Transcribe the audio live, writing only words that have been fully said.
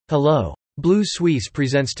Hello. Blue Suisse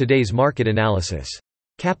presents today's market analysis.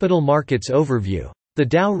 Capital Markets Overview. The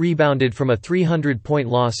Dow rebounded from a 300-point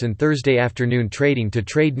loss in Thursday afternoon trading to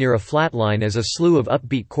trade near a flatline as a slew of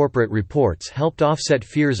upbeat corporate reports helped offset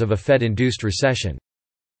fears of a Fed-induced recession.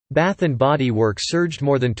 Bath & Body Works surged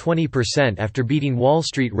more than 20% after beating Wall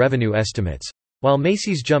Street revenue estimates, while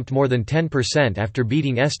Macy's jumped more than 10% after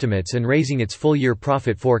beating estimates and raising its full-year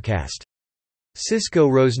profit forecast. Cisco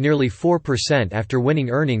rose nearly 4% after winning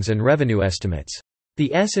earnings and revenue estimates.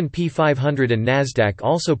 The S&P 500 and Nasdaq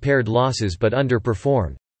also paired losses but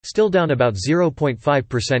underperformed, still down about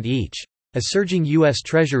 0.5% each, as surging U.S.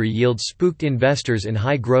 Treasury yields spooked investors in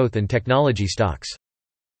high-growth and technology stocks.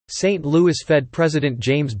 St. Louis Fed President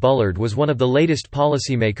James Bullard was one of the latest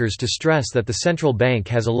policymakers to stress that the central bank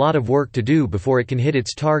has a lot of work to do before it can hit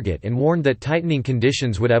its target and warned that tightening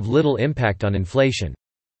conditions would have little impact on inflation.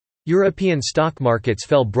 European stock markets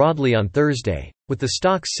fell broadly on Thursday, with the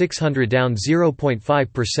Stoxx 600 down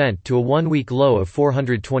 0.5% to a one-week low of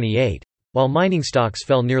 428, while mining stocks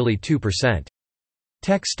fell nearly 2%.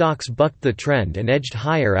 Tech stocks bucked the trend and edged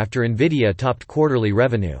higher after Nvidia topped quarterly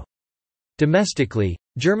revenue. Domestically,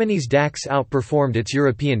 Germany's DAX outperformed its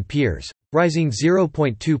European peers, rising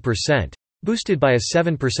 0.2%, boosted by a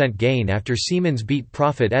 7% gain after Siemens beat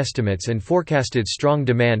profit estimates and forecasted strong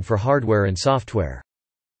demand for hardware and software.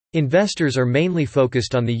 Investors are mainly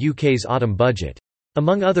focused on the UK's autumn budget.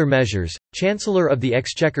 Among other measures, Chancellor of the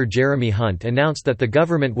Exchequer Jeremy Hunt announced that the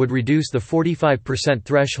government would reduce the 45%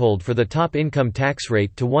 threshold for the top income tax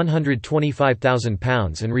rate to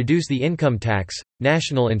 £125,000 and reduce the income tax,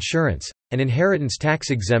 national insurance, and inheritance tax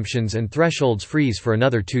exemptions and thresholds freeze for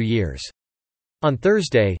another 2 years. On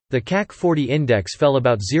Thursday, the CAC 40 index fell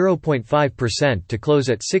about 0.5% to close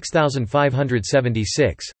at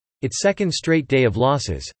 6,576, its second straight day of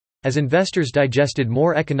losses, as investors digested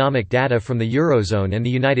more economic data from the Eurozone and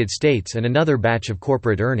the United States and another batch of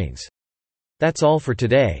corporate earnings. That's all for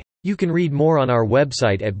today. You can read more on our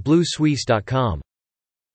website at bluesuisse.com.